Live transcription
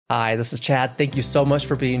Hi, this is Chad. Thank you so much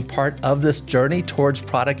for being part of this journey towards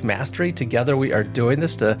product mastery. Together, we are doing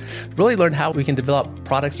this to really learn how we can develop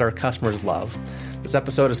products our customers love. This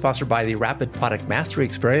episode is sponsored by the Rapid Product Mastery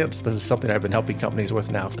Experience. This is something I've been helping companies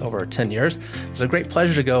with now for over 10 years. It's a great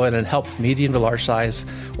pleasure to go in and help medium to large size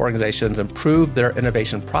organizations improve their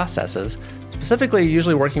innovation processes, specifically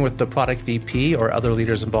usually working with the product VP or other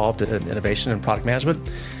leaders involved in innovation and product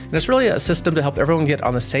management. And it's really a system to help everyone get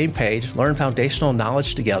on the same page, learn foundational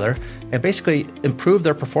knowledge together, and basically improve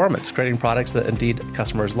their performance, creating products that indeed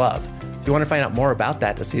customers love. If you want to find out more about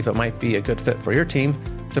that to see if it might be a good fit for your team,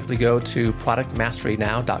 simply go to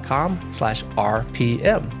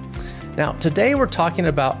productmasterynow.com/RPM. Now, today we're talking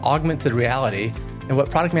about augmented reality and what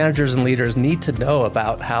product managers and leaders need to know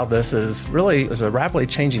about how this is a rapidly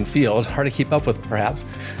changing field, hard to keep up with perhaps.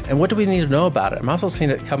 And what do we need to know about it? I'm also seeing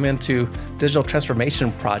it come into digital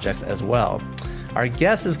transformation projects as well. Our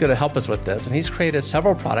guest is going to help us with this, and he's created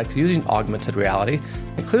several products using augmented reality,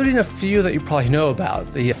 including a few that you probably know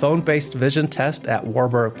about. The phone-based vision test at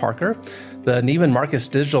Warby Parker, the Neiman Marcus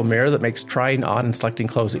digital mirror that makes trying on and selecting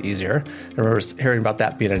clothes easier. I remember hearing about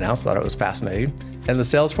that being announced, thought it was fascinating. And the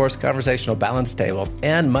SalesForce conversational balance table,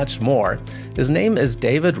 and much more. His name is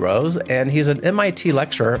David Rose, and he's an MIT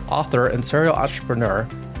lecturer, author, and serial entrepreneur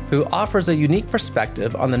who offers a unique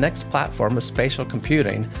perspective on the next platform of spatial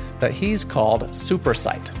computing that he's called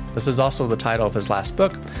SuperSight. This is also the title of his last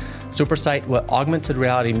book, SuperSight: What Augmented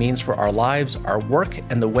Reality Means for Our Lives, Our Work,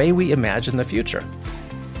 and the Way We Imagine the Future.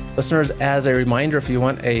 Listeners, as a reminder, if you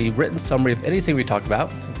want a written summary of anything we talk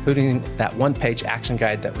about, including that one-page action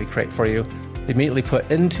guide that we create for you, immediately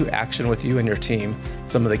put into action with you and your team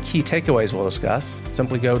some of the key takeaways we'll discuss,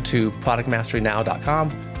 simply go to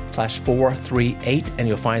productmasterynow.com/438 and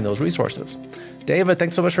you'll find those resources. David,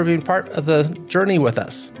 thanks so much for being part of the journey with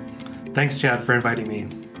us. Thanks, Chad, for inviting me.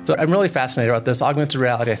 So I'm really fascinated about this. Augmented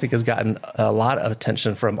reality, I think, has gotten a lot of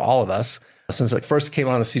attention from all of us since it first came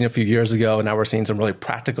on the scene a few years ago. And now we're seeing some really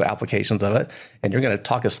practical applications of it. And you're going to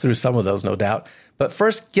talk us through some of those, no doubt. But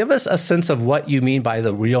first, give us a sense of what you mean by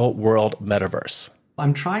the real world metaverse.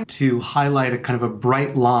 I'm trying to highlight a kind of a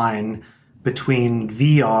bright line between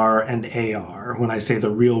VR and AR when I say the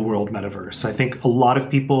real world metaverse. I think a lot of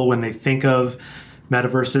people, when they think of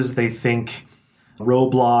metaverses, they think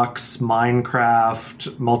Roblox,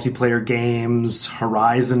 Minecraft, multiplayer games,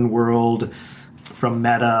 Horizon World from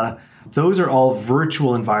Meta. Those are all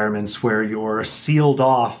virtual environments where you're sealed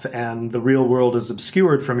off and the real world is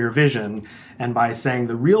obscured from your vision. And by saying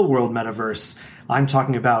the real world metaverse, I'm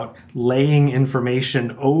talking about laying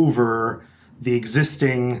information over the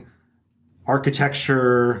existing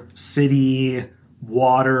architecture, city,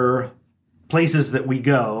 water, places that we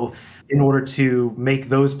go in order to make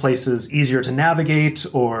those places easier to navigate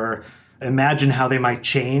or imagine how they might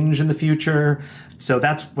change in the future. So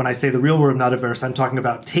that's when I say the real world metaverse, I'm talking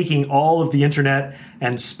about taking all of the internet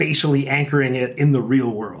and spatially anchoring it in the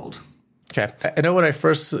real world. Okay. I know when I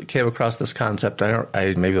first came across this concept,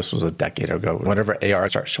 maybe this was a decade ago, whenever AR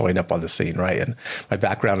starts showing up on the scene, right? And my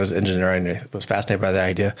background is engineering. I was fascinated by the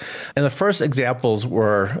idea. And the first examples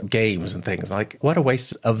were games and things. Like, what a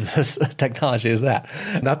waste of this technology is that?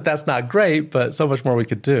 That's not great, but so much more we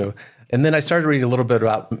could do. And then I started reading a little bit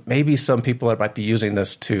about maybe some people that might be using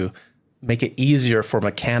this to make it easier for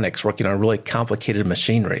mechanics working on really complicated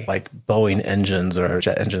machinery, like Boeing engines or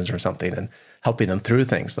jet engines or something, and helping them through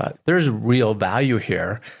things. There's real value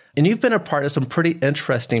here. And you've been a part of some pretty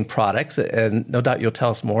interesting products, and no doubt you'll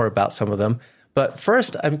tell us more about some of them. But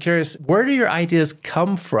first, I'm curious, where do your ideas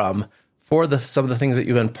come from for some of the things that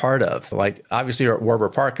you've been part of? Like, obviously, you're at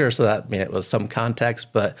Warby Parker, so that it was some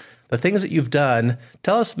context, but the things that you've done,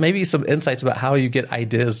 tell us maybe some insights about how you get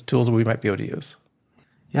ideas, tools that we might be able to use.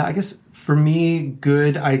 Yeah, I guess for me,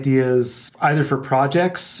 good ideas, either for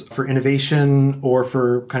projects, for innovation, or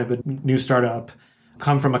for kind of a new startup,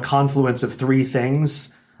 come from a confluence of three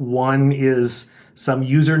things. One is some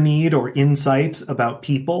user need or insight about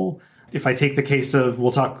people. If I take the case of,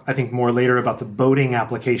 we'll talk, I think, more later about the boating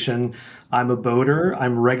application. I'm a boater.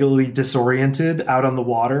 I'm regularly disoriented out on the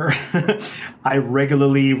water. I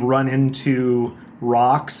regularly run into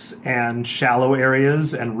rocks and shallow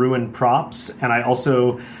areas and ruined props. And I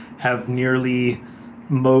also have nearly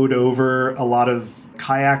mowed over a lot of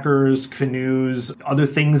kayakers, canoes, other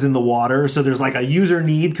things in the water. So there's like a user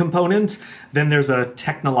need component. Then there's a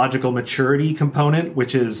technological maturity component,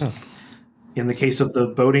 which is, in the case of the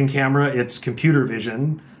boating camera, it's computer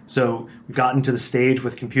vision. So we've gotten to the stage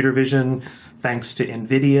with computer vision, thanks to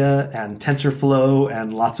NVIDIA and TensorFlow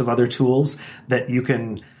and lots of other tools, that you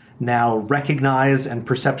can now recognize and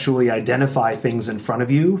perceptually identify things in front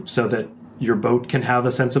of you so that your boat can have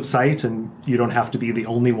a sense of sight and you don't have to be the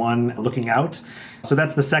only one looking out. So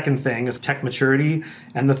that's the second thing, is tech maturity.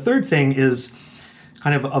 And the third thing is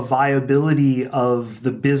kind of a viability of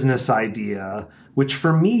the business idea, which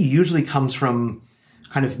for me usually comes from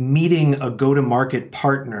kind of meeting a go-to-market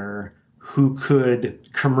partner who could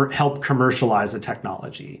help commercialize the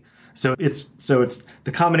technology. So it's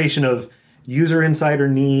the combination of user insight or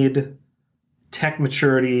need, tech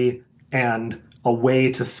maturity, and a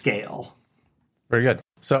way to scale. Very good.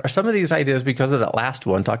 So are some of these ideas, because of that last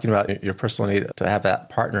one, talking about your personal need to have that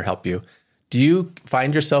partner help you, do you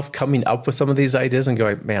find yourself coming up with some of these ideas and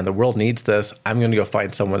going, man, the world needs this. I'm going to go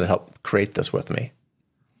find someone to help create this with me?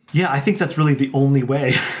 Yeah, I think that's really the only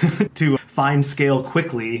way to find scale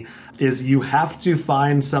quickly, is you have to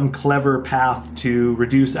find some clever path to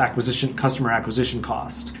reduce customer acquisition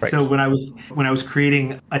cost. Right. So when I was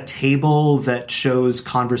creating a table that shows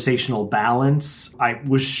conversational balance, I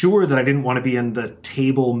was sure that I didn't want to be in the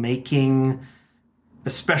table making,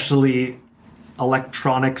 especially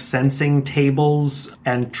electronic sensing tables,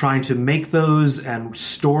 and trying to make those and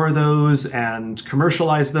store those and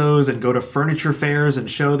commercialize those and go to furniture fairs and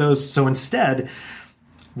show those. So instead,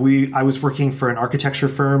 I was working for an architecture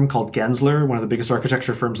firm called Gensler, one of the biggest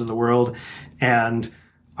architecture firms in the world. And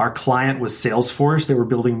our client was SalesForce. They were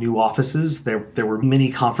building new offices. There were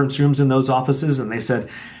mini conference rooms in those offices. And they said,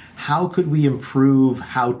 how could we improve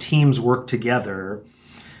how teams work together?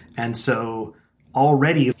 And so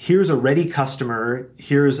already, here's a ready customer.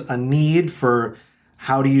 Here's a need for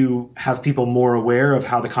how do you have people more aware of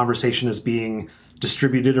how the conversation is being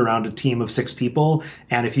distributed around a team of 6 people.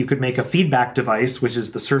 And if you could make a feedback device, which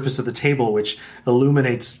is the surface of the table, which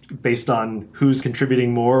illuminates based on who's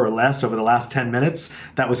contributing more or less over the last 10 minutes,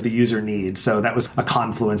 that was the user need. So that was a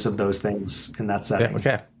confluence of those things in that setting. Yeah,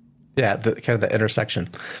 okay. Yeah, kind of the intersection.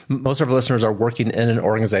 Most of our listeners are working in an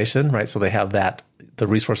organization, right? So they have the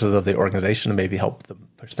resources of the organization to maybe help them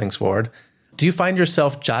push things forward. Do you find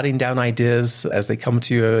yourself jotting down ideas as they come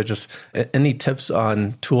to you? Just any tips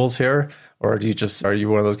on tools here? Or are you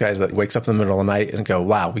one of those guys that wakes up in the middle of the night and go,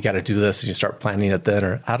 wow, we got to do this, and you start planning it then?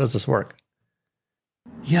 Or how does this work?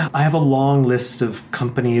 Yeah, I have a long list of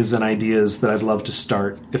companies and ideas that I'd love to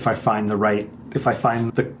start if I find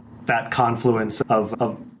that confluence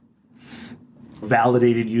of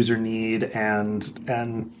validated user need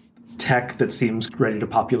and tech that seems ready to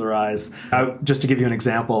popularize. Just to give you an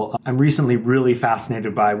example, I'm recently really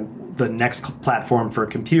fascinated by the next platform for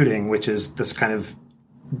computing, which is this kind of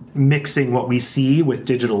mixing what we see with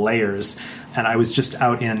digital layers. And I was just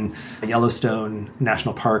out in Yellowstone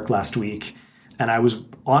National Park last week, and I was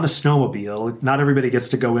on a snowmobile. Not everybody gets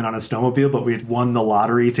to go in on a snowmobile, but we had won the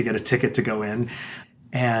lottery to get a ticket to go in.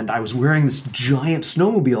 And I was wearing this giant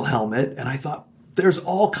snowmobile helmet, and I thought, there's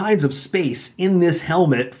all kinds of space in this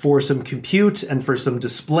helmet for some compute and for some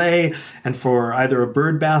display and for either a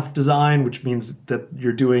bird bath design, which means that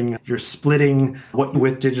you're splitting what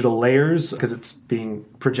with digital layers because it's being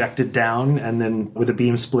projected down, and then with a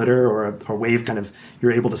beam splitter or a wave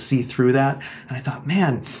you're able to see through that. And I thought,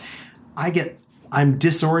 man, I'm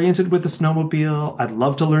disoriented with the snowmobile. I'd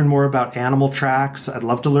love to learn more about animal tracks. I'd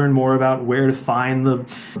love to learn more about where to find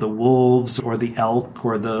the wolves or the elk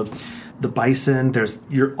or the bison.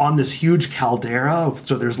 You're on this huge caldera,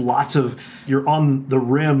 so you're on the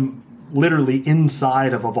rim, literally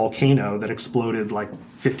inside of a volcano that exploded like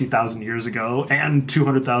 50,000 years ago and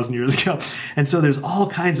 200,000 years ago. And so there's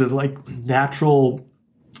all kinds of natural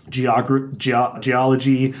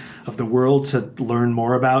geology of the world to learn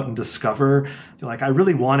more about and discover. I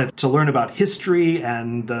really wanted to learn about history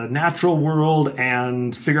and the natural world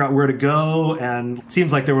and figure out where to go. And it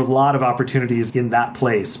seems like there were a lot of opportunities in that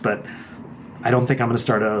place, but I don't think I'm going to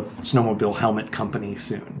start a snowmobile helmet company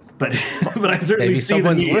soon. But I certainly maybe see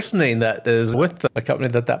someone's listening that is with a company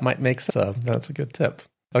that might make sense. So that's a good tip.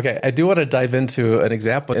 Okay, I do want to dive into an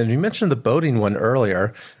example. And you mentioned the boating one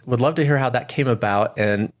earlier. Would love to hear how that came about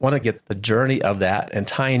and want to get the journey of that and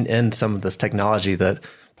tying in some of this technology that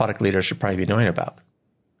product leaders should probably be knowing about.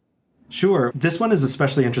 Sure. This one is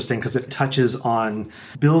especially interesting because it touches on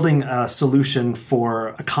building a solution for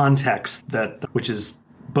a context which is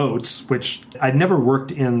boats, which I'd never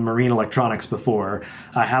worked in marine electronics before.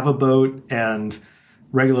 I have a boat and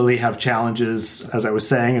regularly have challenges, as I was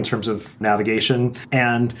saying, in terms of navigation.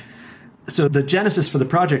 And so the genesis for the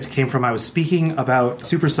project came from I was speaking about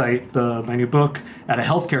SuperSight, my new book, at a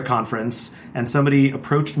healthcare conference, and somebody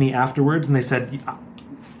approached me afterwards and they said,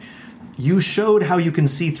 you showed how you can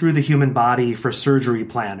see through the human body for surgery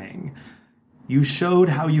planning. You showed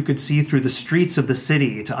how you could see through the streets of the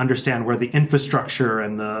city to understand where the infrastructure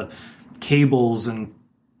and the cables and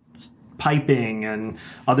piping and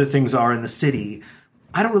other things are in the city.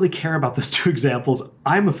 I don't really care about those two examples.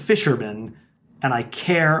 I'm a fisherman and I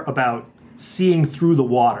care about seeing through the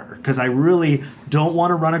water because I really don't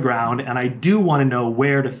want to run aground and I do want to know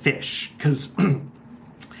where to fish because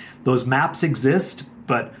those maps exist,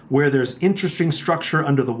 but where there's interesting structure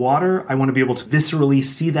under the water, I want to be able to viscerally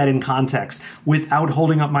see that in context without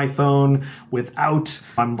holding up my phone,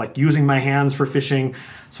 I'm like using my hands for fishing.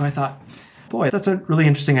 So I thought, boy, that's a really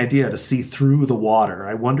interesting idea to see through the water.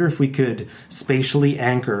 I wonder if we could spatially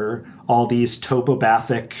anchor all these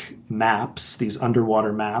topographic maps, these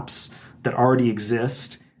underwater maps that already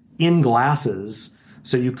exist in glasses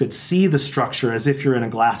so you could see the structure as if you're in a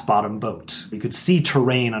glass-bottom boat. You could see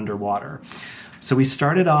terrain underwater. So we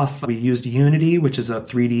started off, we used Unity, which is a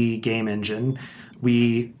 3D game engine.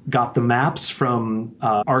 We got the maps from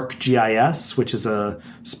ArcGIS, which is a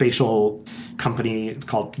spatial company. It's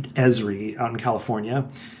called Esri out in California.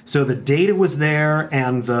 So the data was there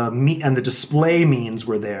and the display means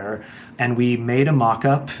were there. And we made a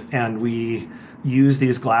mock-up and we used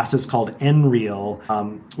these glasses called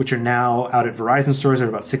Nreal, which are now out at Verizon stores. They're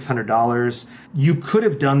about $600. You could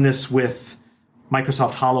have done this with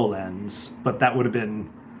Microsoft HoloLens, but that would have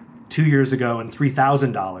been 2 years ago and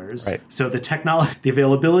 $3,000. Right. So the technology, the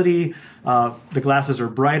availability, the glasses are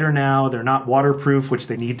brighter now. They're not waterproof, which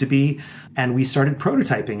they need to be. And we started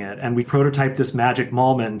prototyping it. And we prototyped this magic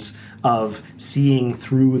moment of seeing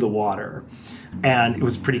through the water. And it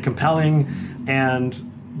was pretty compelling.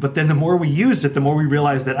 But then the more we used it, the more we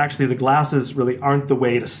realized that actually the glasses really aren't the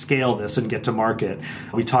way to scale this and get to market.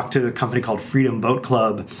 We talked to a company called Freedom Boat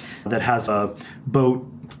Club that has a boat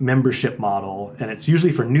membership model. And it's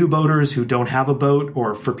usually for new boaters who don't have a boat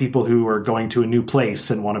or for people who are going to a new place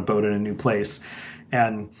and want a boat in a new place.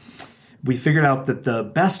 And we figured out that the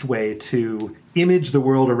best way to image the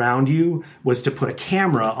world around you was to put a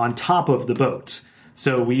camera on top of the boat.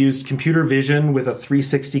 So we used computer vision with a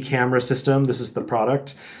 360 camera system. This is the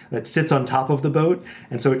product that sits on top of the boat.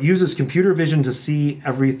 And so it uses computer vision to see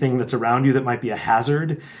everything that's around you that might be a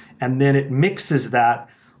hazard. And then it mixes that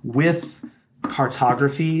with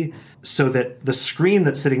cartography so that the screen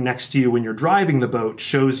that's sitting next to you when you're driving the boat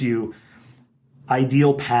shows you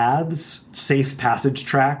ideal paths, safe passage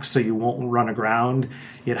tracks so you won't run aground.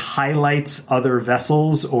 It highlights other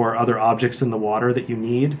vessels or other objects in the water that you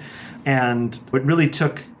need. And it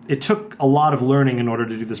took a lot of learning in order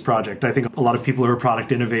to do this project. I think a lot of people who are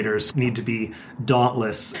product innovators need to be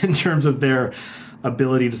dauntless in terms of their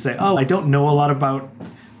ability to say, oh, I don't know a lot about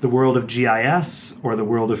the world of GIS or the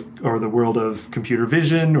world of computer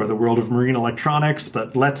vision or the world of marine electronics,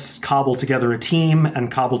 but let's cobble together a team and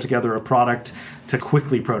cobble together a product to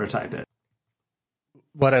quickly prototype it.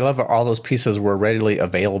 What I love are all those pieces were readily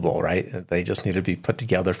available, right? They just need to be put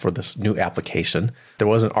together for this new application. There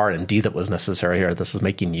wasn't R&D that was necessary here. This is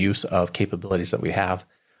making use of capabilities that we have.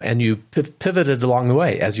 And you pivoted along the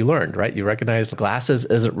way as you learned, right? You recognize the glasses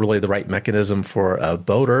isn't really the right mechanism for a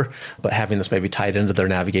boater, but having this maybe tied into their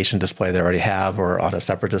navigation display they already have or on a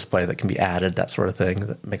separate display that can be added, that sort of thing,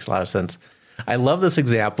 that makes a lot of sense. I love this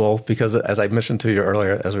example because, as I mentioned to you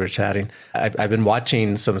earlier as we were chatting, I've been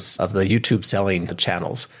watching some of the YouTube selling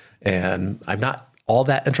channels, and I'm not all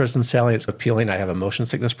that interested in selling. It's appealing. I have a motion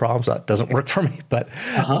sickness problem, so that doesn't work for me. But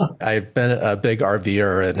I've been a big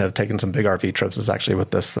RVer and have taken some big RV trips. Is actually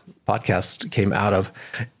what this podcast came out of.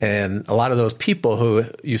 And a lot of those people who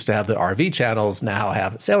used to have the RV channels now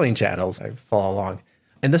have sailing channels. I follow along.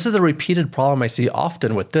 And this is a repeated problem I see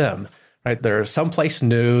often with them. Right, they're someplace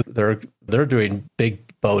new. They're doing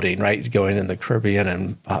big boating, right, going in the Caribbean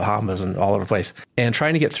and Bahamas and all over the place, and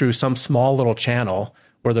trying to get through some small little channel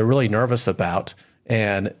where they're really nervous about.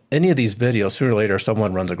 And any of these videos, sooner or later,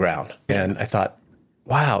 someone runs aground. And I thought,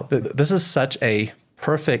 wow, this is such a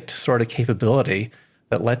perfect sort of capability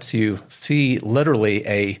that lets you see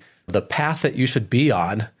literally the path that you should be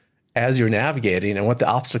on as you're navigating and what the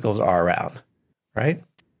obstacles are around, right?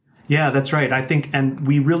 Yeah, that's right. I think, and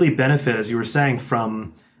we really benefit, as you were saying,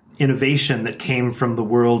 from innovation that came from the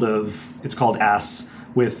world of, it's called AS,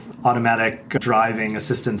 with automatic driving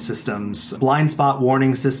assistance systems, blind spot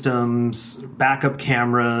warning systems, backup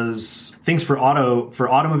cameras, things for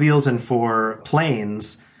automobiles and for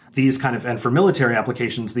planes, and for military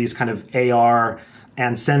applications, these kind of AR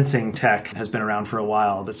and sensing tech has been around for a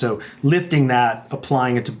while. But so lifting that,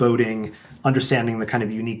 applying it to boating, understanding the kind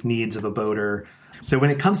of unique needs of a boater. So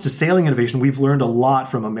when it comes to sailing innovation, we've learned a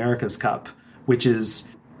lot from America's Cup, which is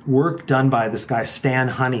work done by this guy, Stan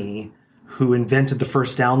Honey, who invented the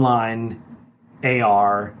first downline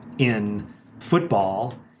AR in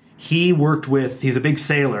football. He's a big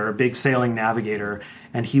sailor, a big sailing navigator,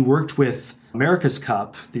 and he worked with America's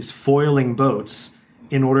Cup, these foiling boats,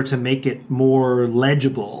 in order to make it more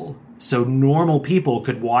legible. So normal people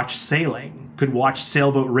could watch sailing, could watch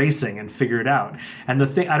sailboat racing and figure it out. And the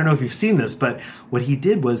thing, I don't know if you've seen this, but what he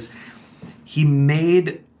did was he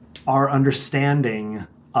made our understanding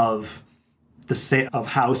of the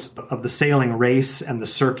sailing race and the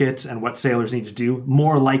circuit and what sailors need to do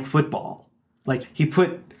more like football. Like he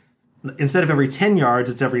put, instead of every 10 yards,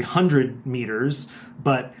 it's every 100 meters,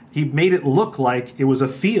 but he made it look like it was a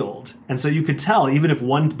field. And so you could tell, even if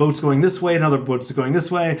one boat's going this way, another boat's going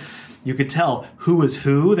this way, you could tell who is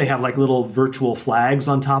who. They have like little virtual flags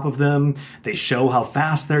on top of them. They show how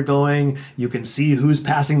fast they're going. You can see who's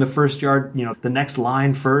passing the first yard, the next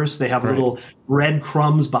line first. They have little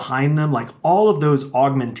breadcrumbs behind them. Like all of those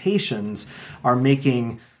augmentations are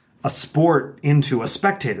making a sport into a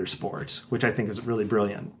spectator sport, which I think is really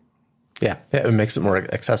brilliant. Yeah, it makes it more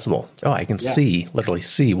accessible. Oh, I can literally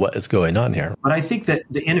see what is going on here. But I think that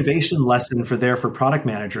the innovation lesson for product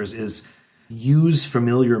managers is use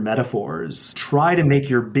familiar metaphors. Try to make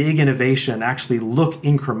your big innovation actually look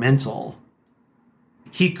incremental.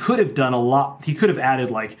 He could have done a lot. He could have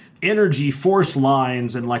added like energy force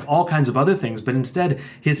lines and like all kinds of other things, but instead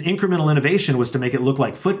his incremental innovation was to make it look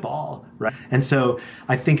like football, right? And so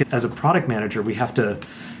I think as a product manager, we have to,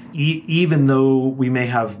 even though we may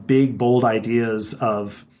have big, bold ideas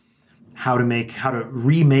of how to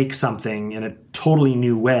remake something in a totally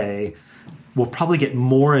new way, we'll probably get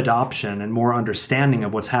more adoption and more understanding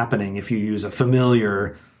of what's happening if you use a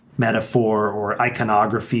familiar metaphor or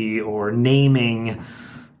iconography or naming.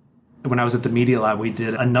 When I was at the Media Lab, we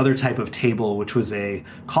did another type of table, which was a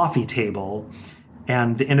coffee table.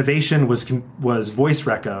 And the innovation was voice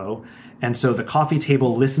reco. And so the coffee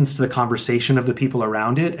table listens to the conversation of the people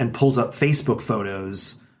around it and pulls up Facebook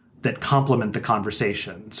photos that complement the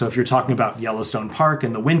conversation. So if you're talking about Yellowstone Park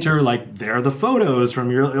in the winter, like there are the photos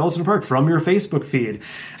from your Yellowstone Park from your Facebook feed.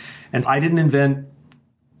 And I didn't invent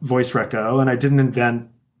voice reco and I didn't invent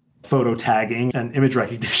photo tagging and image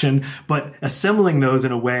recognition, but assembling those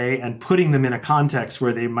in a way and putting them in a context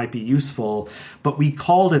where they might be useful. But we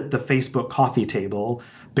called it the Facebook coffee table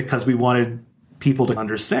because we wanted people to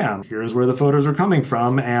understand here's where the photos are coming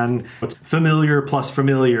from and what's familiar plus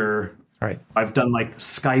familiar. Right. I've done like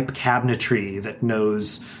Skype cabinetry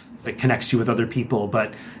that connects you with other people,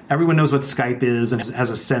 but everyone knows what Skype is and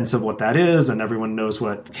has a sense of what that is, and everyone knows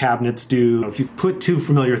what cabinets do. If you put two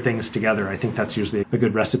familiar things together, I think that's usually a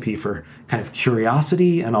good recipe for kind of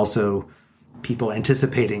curiosity and also people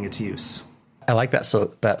anticipating its use. I like that.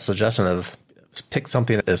 So that suggestion of pick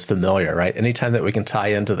something that is familiar, right? Anytime that we can tie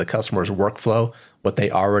into the customer's workflow, what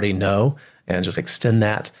they already know, and just extend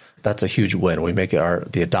that, that's a huge win. We make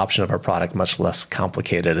the adoption of our product much less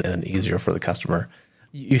complicated and easier for the customer.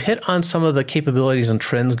 You hit on some of the capabilities and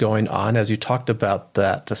trends going on as you talked about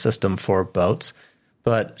the system for boats,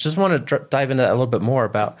 but just want to dive into that a little bit more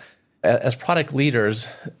about, as product leaders,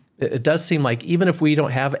 it does seem like even if we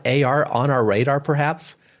don't have AR on our radar,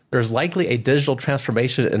 perhaps, there's likely a digital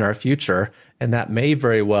transformation in our future, and that may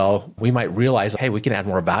very well, we might realize, hey, we can add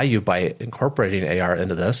more value by incorporating AR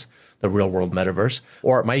into this, the real world metaverse,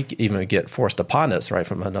 or it might even get forced upon us, right,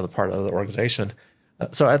 from another part of the organization.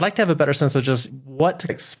 So I'd like to have a better sense of just what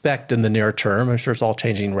to expect in the near term. I'm sure it's all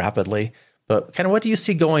changing rapidly, but kind of what do you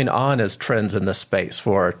see going on as trends in this space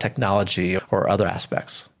for technology or other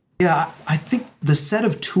aspects? Yeah, I think the set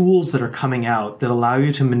of tools that are coming out that allow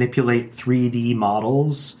you to manipulate 3D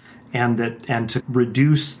models and to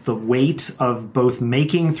reduce the weight of both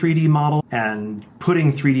making 3D models and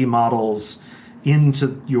putting 3D models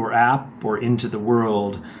into your app or into the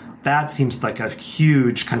world, that seems like a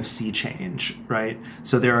huge kind of sea change, right?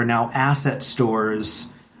 So there are now asset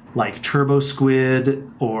stores like TurboSquid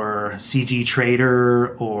or CG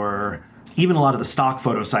Trader, or even a lot of the stock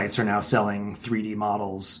photo sites are now selling 3D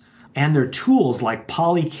models. And there are tools like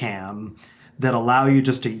Polycam that allow you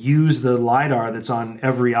just to use the LiDAR that's on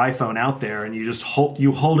every iPhone out there, and you just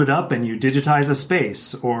hold it up and you digitize a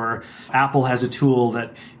space. Or Apple has a tool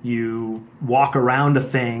that you walk around a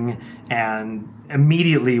thing and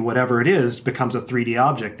immediately whatever it is becomes a 3D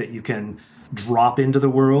object that you can drop into the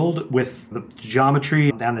world with the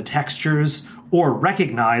geometry and the textures, or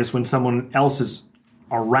recognize when someone else is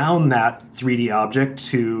around that 3D object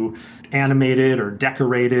to animate it or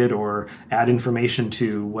decorate it or add information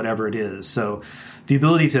to whatever it is. So the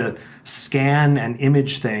ability to scan and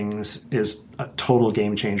image things is a total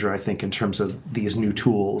game changer, I think, in terms of these new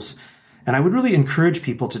tools. And I would really encourage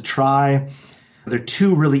people to try. There are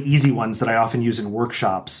two really easy ones that I often use in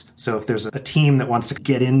workshops. So if there's a team that wants to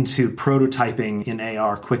get into prototyping in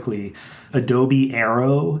AR quickly, Adobe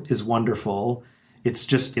Aero is wonderful.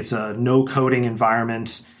 It's a no coding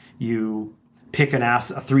environment. You pick a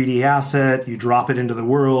 3D asset, you drop it into the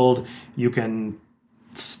world, you can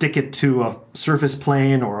stick it to a surface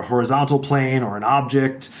plane or a horizontal plane or an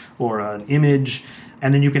object or an image,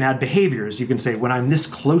 and then you can add behaviors. You can say, when I'm this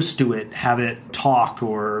close to it, have it talk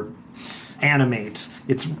or animate.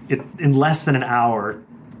 In less than an hour,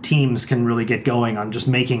 teams can really get going on just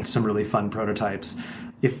making some really fun prototypes.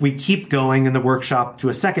 If we keep going in the workshop to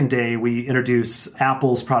a second day, we introduce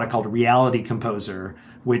Apple's product called Reality Composer,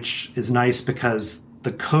 which is nice because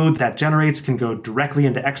the code that generates can go directly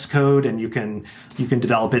into Xcode, and you can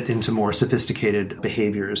develop it into more sophisticated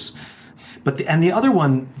behaviors. But the other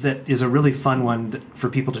one that is a really fun one for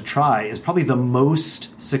people to try is probably the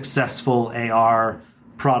most successful AR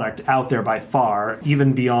product out there by far,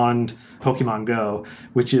 even beyond Pokemon Go,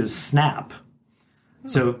 which is Snap.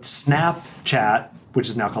 So Snapchat, which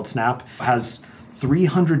is now called Snap, has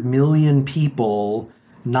 300 million people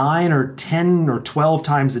 9 or 10 or 12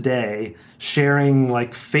 times a day sharing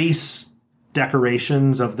like face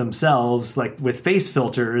decorations of themselves, like with face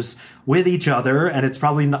filters with each other. And it's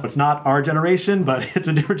not our generation, but it's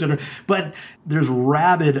a different generation. But there's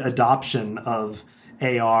rabid adoption of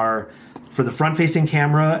AR for the front-facing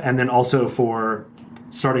camera, and then also for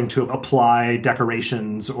starting to apply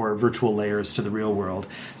decorations or virtual layers to the real world.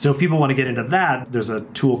 So if people want to get into that, there's a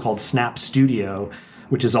tool called Snap Studio,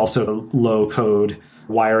 which is also a low-code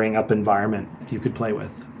wiring up environment you could play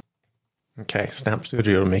with. Okay, Snap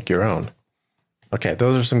Studio to make your own. Okay,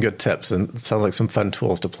 those are some good tips, and it sounds like some fun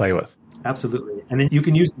tools to play with. Absolutely. And then you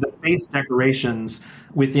can use the face decorations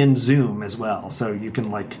within Zoom as well. So you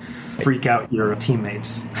can like freak out your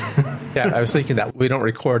teammates. Yeah, I was thinking that we don't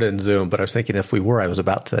record in Zoom, but I was thinking if we were, I was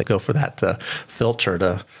about to go for that filter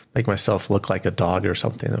to make myself look like a dog or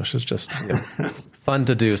something. Which is just fun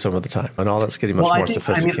to do some of the time. And all that's getting much more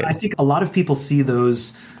sophisticated. I think a lot of people see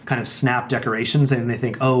those kind of Snap decorations and they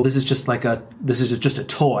think, oh, this is just a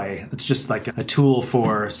toy. It's just like a tool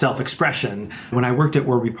for self-expression. When I worked at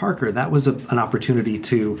Warby Parker, that was an opportunity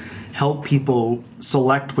to help people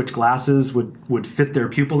select which glasses would fit their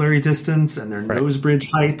pupillary distance and their nose bridge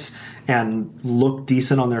height and look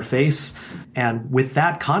decent on their face. And with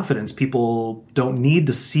that confidence, people don't need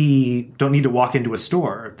to walk into a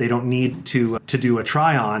store. They don't need to do a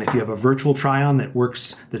try-on. If you have a virtual try-on that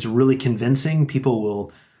works, that's really convincing, people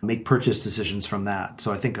will make purchase decisions from that.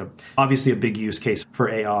 So I think obviously a big use case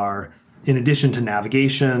for AR, in addition to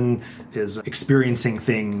navigation, is experiencing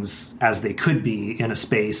things as they could be in a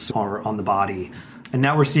space or on the body. And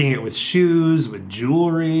now we're seeing it with shoes, with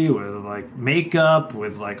jewelry, with like makeup,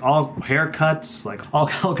 with like all haircuts, like all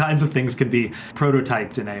kinds of things can be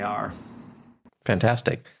prototyped in AR.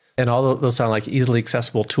 Fantastic. And all those sound like easily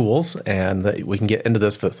accessible tools, and that we can get into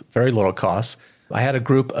this with very little cost. I had a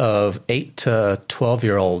group of 8 to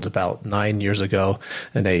 12-year-olds about 9 years ago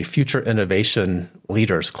in a future innovation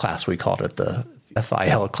leaders class. We called it the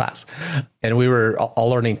FIL class. And we were all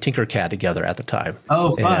learning Tinkercad together at the time.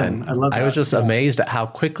 Oh, fun. And I love that. I was just amazed at how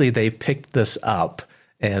quickly they picked this up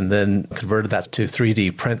and then converted that to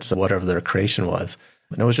 3D prints of whatever their creation was.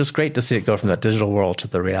 And it was just great to see it go from that digital world to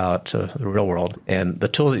the real world. And the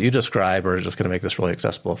tools that you describe are just going to make this really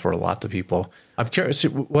accessible for lots of people. I'm curious,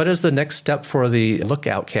 what is the next step for the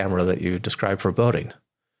lookout camera that you described for boating?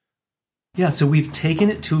 Yeah, so we've taken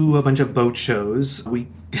it to a bunch of boat shows.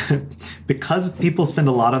 Because people spend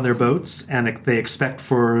a lot on their boats and they expect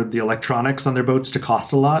for the electronics on their boats to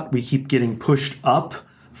cost a lot, we keep getting pushed up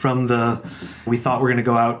from we thought we were going to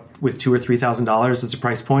go out with $2,000 or $3,000 as a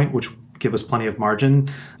price point, which give us plenty of margin.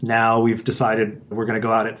 Now we've decided we're going to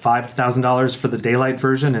go out at $5,000 for the daylight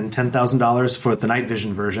version and $10,000 for the night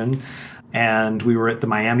vision version. And we were at the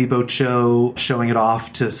Miami Boat Show showing it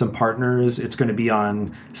off to some partners. It's going to be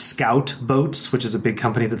on Scout Boats, which is a big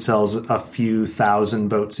company that sells a few thousand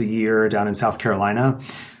boats a year down in South Carolina.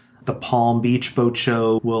 The Palm Beach Boat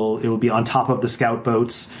Show will be on top of the Scout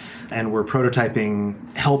boats. And we're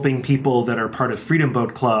prototyping, helping people that are part of Freedom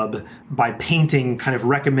Boat Club by painting kind of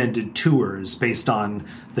recommended tours based on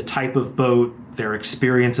the type of boat, their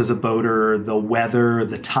experience as a boater, the weather,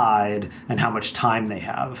 the tide, and how much time they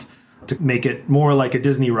have, to make it more like a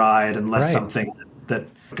Disney ride and less something that,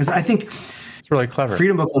 because I think it's really clever.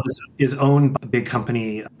 Freedom Boat Club is owned by a big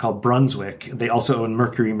company called Brunswick. They also own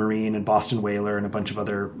Mercury Marine and Boston Whaler and a bunch of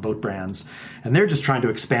other boat brands. And they're just trying to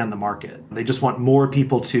expand the market. They just want more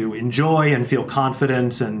people to enjoy and feel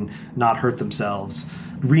confident and not hurt themselves.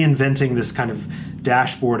 Reinventing this kind of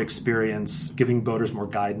dashboard experience, giving boaters more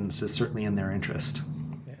guidance is certainly in their interest.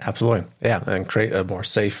 Absolutely. Yeah. And create a more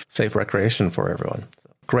safe recreation for everyone.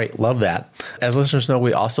 Great. Love that. As listeners know,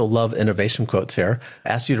 we also love innovation quotes here.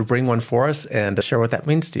 Asked you to bring one for us and share what that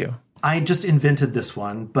means to you. I just invented this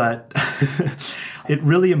one, but it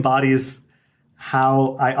really embodies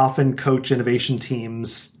how I often coach innovation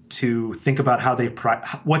teams to think about how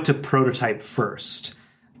what to prototype first.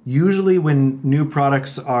 Usually when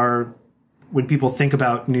people think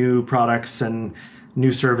about new products and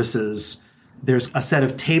new services, there's a set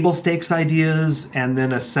of table stakes ideas and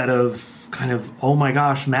then a set of kind of, oh my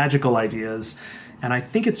gosh, magical ideas. And I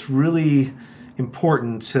think it's really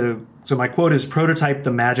important so my quote is prototype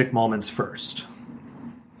the magic moments first.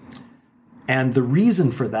 And the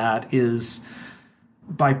reason for that is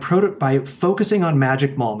by focusing on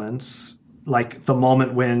magic moments, like the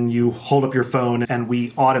moment when you hold up your phone and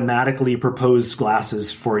we automatically propose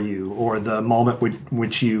glasses for you, or the moment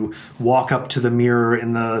which you walk up to the mirror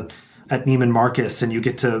at Neiman Marcus and you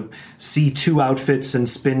get to see two outfits and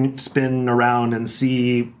spin around and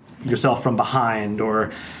see yourself from behind,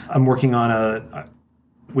 or I'm working on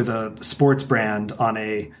with a sports brand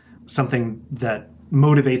on something that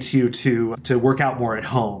motivates you to work out more at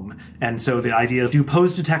home. And so the idea is do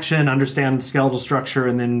pose detection, understand skeletal structure,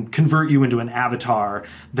 and then convert you into an avatar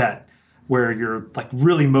where you're like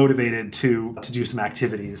really motivated to do some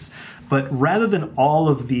activities. But rather than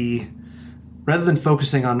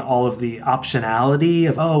focusing on all of the optionality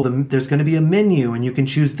of, there's going to be a menu and you can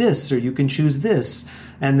choose this or you can choose this.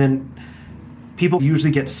 And then people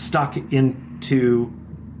usually get stuck into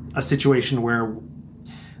a situation where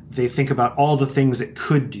they think about all the things it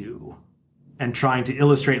could do and trying to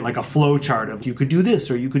illustrate like a flow chart of you could do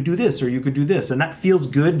this or you could do this or you could do this. And that feels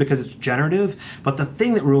good because it's generative. But the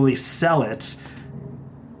thing that will really sell it,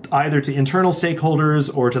 either to internal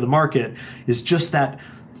stakeholders or to the market, is just that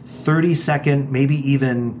 30-second, maybe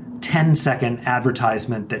even 10-second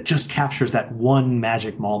advertisement that just captures that one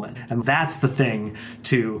magic moment. And that's the thing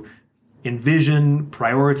to envision,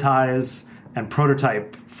 prioritize, and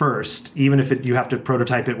prototype first, even if you have to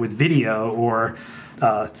prototype it with video or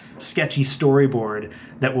a sketchy storyboard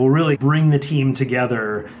that will really bring the team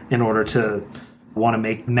together in order to want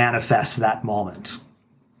to manifest that moment.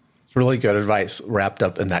 It's really good advice wrapped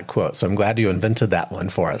up in that quote. So I'm glad you invented that one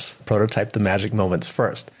for us. Prototype the magic moments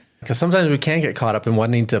first. Because sometimes we can get caught up in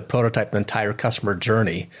wanting to prototype the entire customer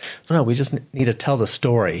journey. So no, we just need to tell the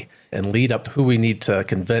story and lead up who we need to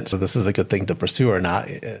convince so this is a good thing to pursue or not.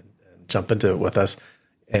 Jump into it with us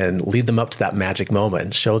and lead them up to that magic moment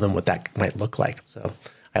and show them what that might look like. So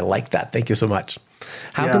I like that. Thank you so much.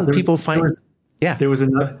 How can people find... I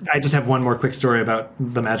just have one more quick story about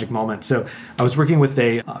the magic moment. So I was working with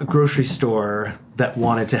a grocery store that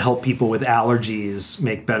wanted to help people with allergies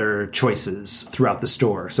make better choices throughout the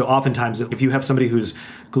store. So oftentimes if you have somebody who's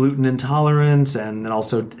gluten intolerant and then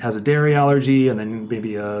also has a dairy allergy and then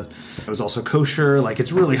maybe it was also kosher, like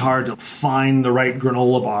it's really hard to find the right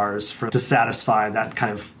granola bars to satisfy that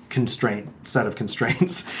kind of set of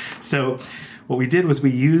constraints. So what we did was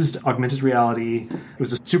we used augmented reality. It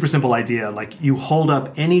was a super simple idea. Like you hold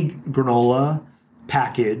up any granola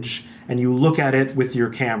package and you look at it with your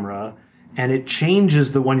camera and it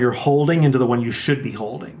changes the one you're holding into the one you should be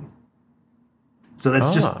holding. So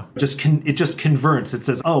that's it just converts. It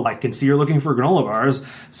says, I can see you're looking for granola bars.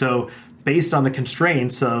 So based on the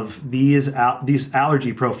constraints of these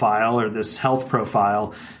allergy profile or this health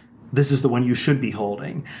profile, this is the one you should be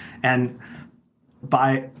holding. And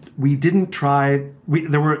we didn't try,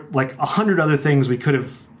 there were like 100 other things we could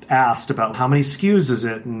have asked about. How many SKUs is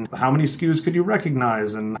it? And how many SKUs could you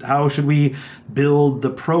recognize? And how should we build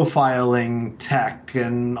the profiling tech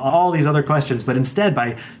and all these other questions? But instead,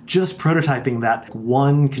 by just prototyping that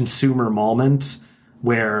one consumer moment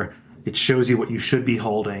where it shows you what you should be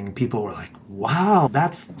holding, people were like, wow,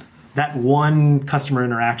 that one customer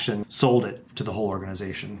interaction sold it to the whole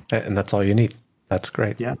organization. And that's all you need. That's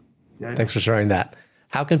great. Yeah. Thanks for sharing that.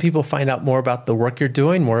 How can people find out more about the work you're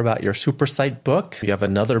doing, more about your SuperSight book? You have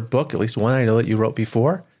another book, at least one I know that you wrote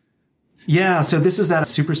before. Yeah, so this is at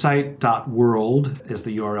supersight.world is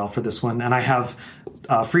the URL for this one. And I have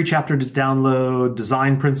a free chapter to download,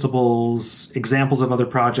 design principles, examples of other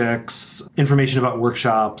projects, information about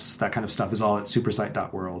workshops, that kind of stuff is all at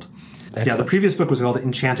supersight.world. Excellent. Yeah, the previous book was called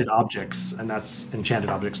Enchanted Objects, and that's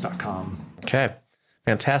enchantedobjects.com. Okay.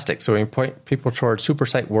 Fantastic. So we can point people towards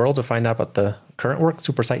SuperSight World to find out about the current work,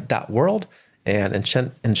 supersight.world, and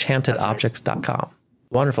enchantedobjects.com. Right.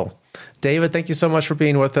 Wonderful. David, thank you so much for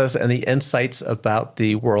being with us and the insights about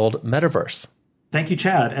the world metaverse. Thank you,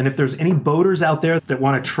 Chad. And if there's any boaters out there that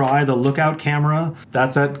want to try the Lookout camera,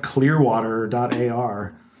 that's at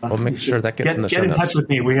clearwater.ar. We'll make sure that gets in the show notes. Get in touch with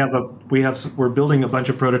me. We're building a bunch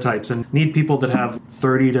of prototypes and need people that have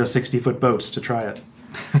 30 to 60 foot boats to try it.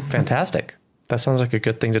 Fantastic. That sounds like a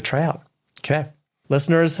good thing to try out. Okay.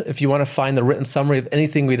 Listeners, if you want to find the written summary of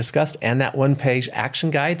anything we discussed and that one-page action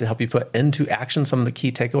guide to help you put into action some of the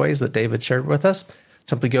key takeaways that David shared with us,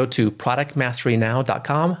 simply go to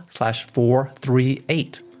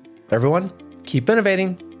productmasterynow.com/438. Everyone, keep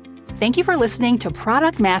innovating. Thank you for listening to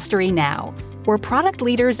Product Mastery Now, where product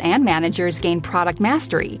leaders and managers gain product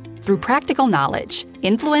mastery through practical knowledge,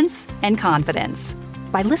 influence, and confidence.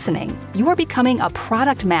 By listening, you are becoming a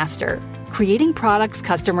product master, creating products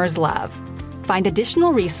customers love. Find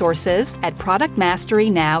additional resources at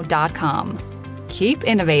productmasterynow.com. Keep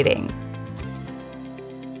innovating.